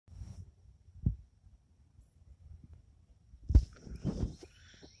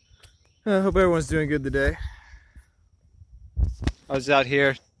I hope everyone's doing good today. I was out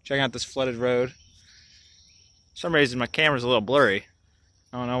here checking out this flooded road. For some reason my camera's a little blurry.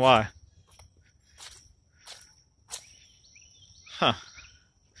 I don't know why. Huh.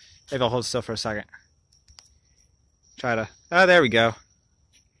 Maybe I'll hold still for a second. Oh, there we go.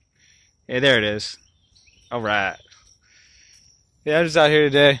 Yeah, there it is. Alright. Yeah, I was out here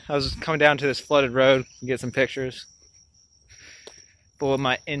today. I was coming down to this flooded road to get some pictures. Pull up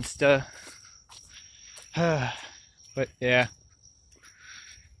my Insta. But yeah.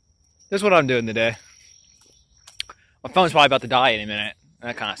 This is what I'm doing today. My phone's probably about to die in a minute.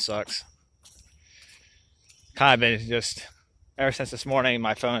 That kind of sucks. Kind of been just, ever since this morning,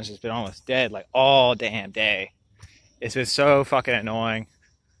 my phone's just been almost dead, like all damn day. It's been so fucking annoying.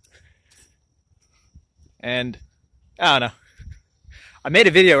 And, I don't know. I made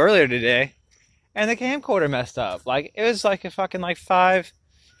a video earlier today, and the camcorder messed up. Like, it was like a fucking like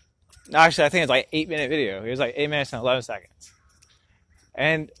actually I think it's like 8-minute video. It was like 8 minutes and 11 seconds.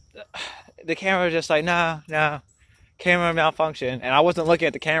 And the camera was just like, no, camera malfunction. And I wasn't looking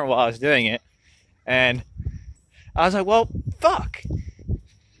at the camera while I was doing it. And I was like, well, fuck.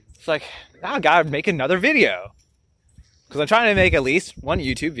 It's like, now I gotta make another video. Because I'm trying to make at least one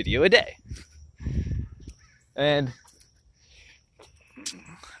YouTube video a day. And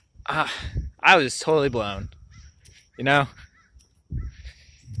I was totally blown. You know?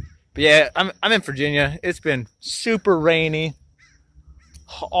 But yeah, I'm in Virginia. It's been super rainy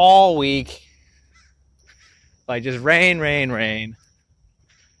all week. Like just rain.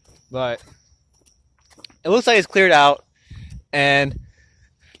 But it looks like it's cleared out and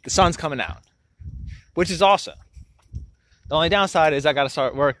the sun's coming out, which is awesome. The only downside is I got to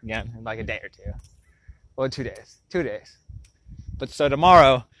start work again in like a day or two. Or 2 days. 2 days. But so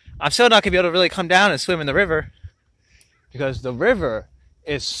tomorrow, I'm still not going to be able to really come down and swim in the river because the river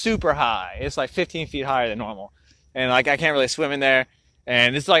is super high. It's like 15 feet higher than normal. And like I can't really swim in there.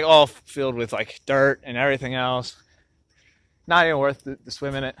 And it's like all filled with like dirt and everything else. Not even worth the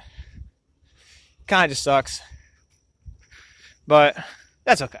swim in it. Kind of just sucks. But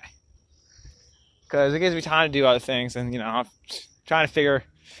that's okay. Because it gives me time to do other things. And, you know, I'm trying to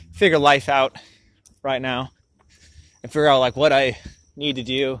figure life out right now. And figure out like what I need to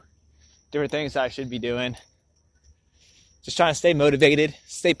do. Different things that I should be doing. Just trying to stay motivated.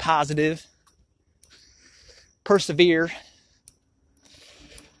 Stay positive. Persevere.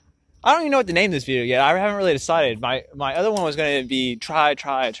 I don't even know what to name this video yet. I haven't really decided. My other one was going to be try,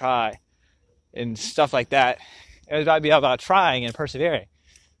 and stuff like that. It was about to be about trying and persevering.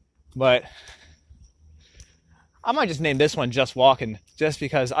 But I might just name this one Just Walking, just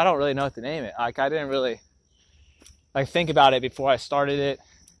because I don't really know what to name it. Like I didn't really like think about it before I started it.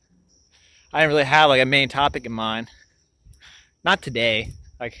 I didn't really have like a main topic in mind. Not today.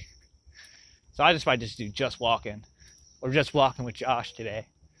 Like, so I just might just do Just Walking, or Just Walking with Josh today.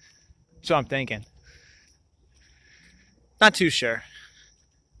 So I'm thinking. Not too sure.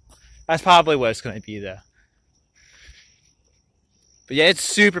 That's probably what it's going to be though. But yeah, it's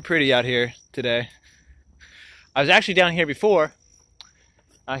super pretty out here today. I was actually down here before.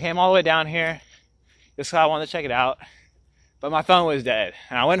 I came all the way down here just because I wanted to check it out. But my phone was dead.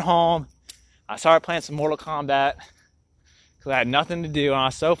 And I went home. I started playing some Mortal Kombat because I had nothing to do and I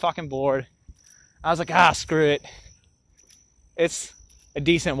was so fucking bored. I was like, screw it. It's a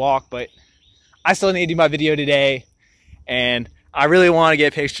decent walk, but I still need to do my video today. And I really want to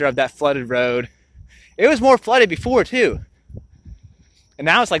get a picture of that flooded road. It was more flooded before too. And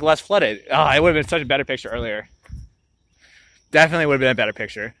now it's like less flooded. Oh, it would have been such a better picture earlier. Definitely would have been a better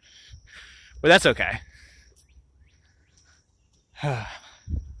picture. But that's okay.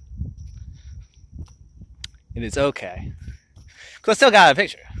 It is okay. Because I still got a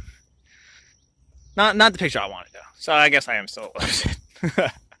picture. Not the picture I wanted though. So I guess I am still upset.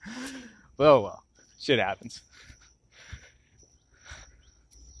 Well. Shit happens.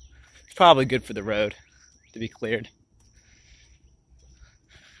 It's probably good for the road to be cleared.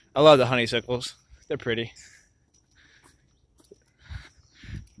 I love the honeysuckles. They're pretty.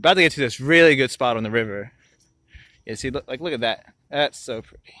 About to get to this really good spot on the river. Yeah, see, look at that. That's so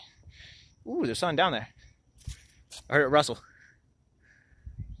pretty. Ooh, there's something down there. I heard it rustle.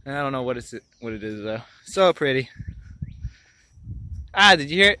 I don't know what it is though. So pretty.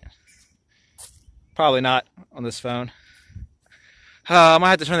 Did you hear it? Probably not on this phone. I might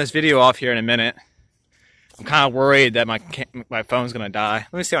have to turn this video off here in a minute. I'm kind of worried that my phone's gonna die.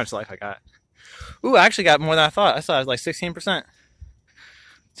 Let me see how much life I got. Ooh, I actually got more than I thought. I thought it was like 16%.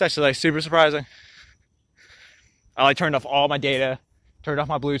 It's actually like super surprising. I like turned off all my data, turned off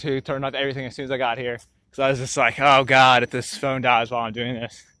my Bluetooth, turned off everything as soon as I got here. Because I was just like, oh God, if this phone dies while I'm doing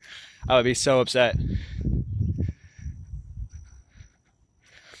this, I would be so upset.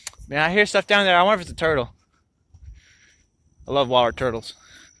 Man, I hear stuff down there. I wonder if it's a turtle. I love water turtles.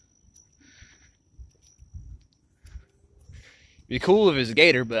 It'd be cool if it was a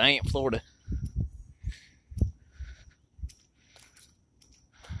gator, but I ain't Florida.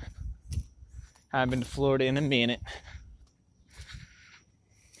 I haven't been to Florida in a minute.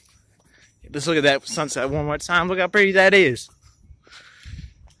 Let's look at that sunset one more time. Look how pretty that is.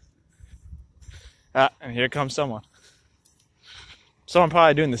 Ah, and here comes someone. Someone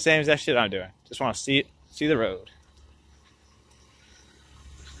probably doing the same exact shit I'm doing. Just want to see it, see the road.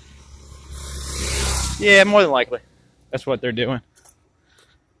 Yeah, more than likely. That's what they're doing.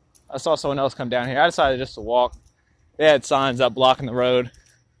 I saw someone else come down here. I decided just to walk. They had signs up blocking the road.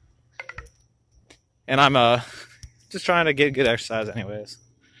 And I'm just trying to get good exercise anyways.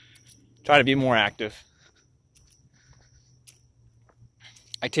 Try to be more active.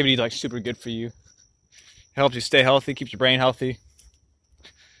 Activity is like super good for you. It helps you stay healthy, keeps your brain healthy.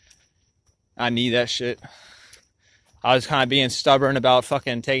 I need that shit. I was kind of being stubborn about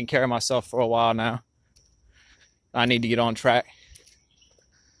fucking taking care of myself for a while now. I need to get on track.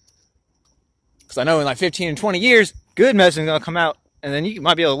 Because I know in like 15 and 20 years, good medicine's going to come out. And then you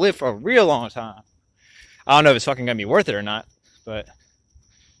might be able to live for a real long time. I don't know if it's fucking going to be worth it or not. But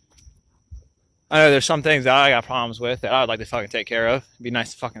I know there's some things that I got problems with that I would like to fucking take care of. It'd be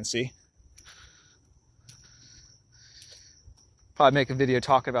nice to fucking see. Probably make a video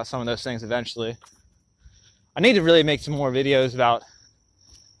talking about some of those things eventually. I need to really make some more videos about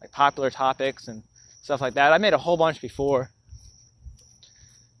like popular topics and stuff like that. I made a whole bunch before.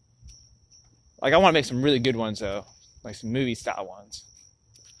 Like I want to make some really good ones though, like some movie style ones.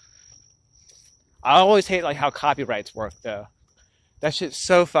 I always hate like how copyrights work though. That shit's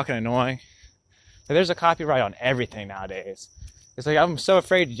so fucking annoying. Like, there's a copyright on everything nowadays. It's like I'm so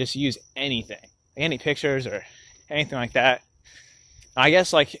afraid to just use anything, like any pictures or anything like that. I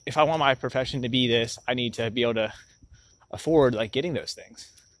guess like if I want my profession to be this, I need to be able to afford like getting those things.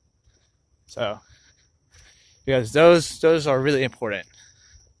 So because those are really important.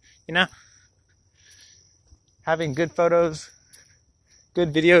 You know? Having good photos,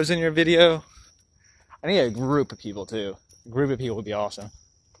 good videos in your video. I need a group of people too. A group of people would be awesome.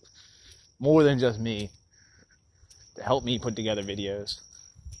 More than just me. To help me put together videos.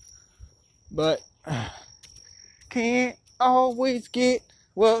 But can't always get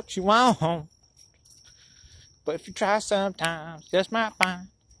what you want. But if you try sometimes, just might find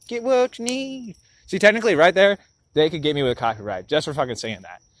get what you need. See, technically right there, they could get me with a copyright just for fucking saying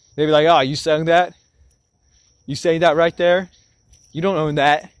that. They'd be like, oh, you sang that? You sang that right there? You don't own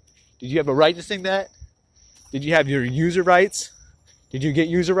that. Did you have a right to sing that? Did you have your user rights? Did you get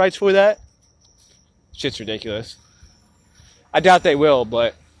user rights for that? Shit's ridiculous. I doubt they will,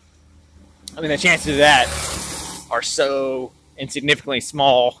 but I mean, the chances of that are so insignificantly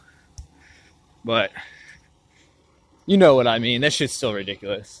small. But you know what I mean. That shit's still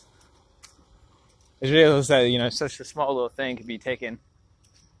ridiculous. It's ridiculous that, you know, such a small little thing could be taken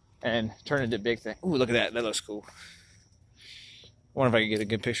and turned into a big thing. Ooh, look at that. That looks cool. I wonder if I can get a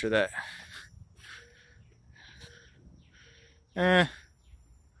good picture of that.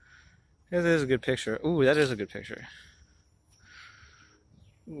 That is a good picture. Ooh, that is a good picture.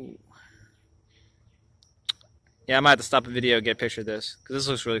 Ooh. Yeah, I might have to stop the video and get a picture of this, because this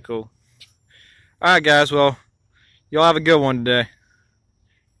looks really cool. Alright guys, well, y'all have a good one today.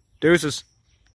 Deuces.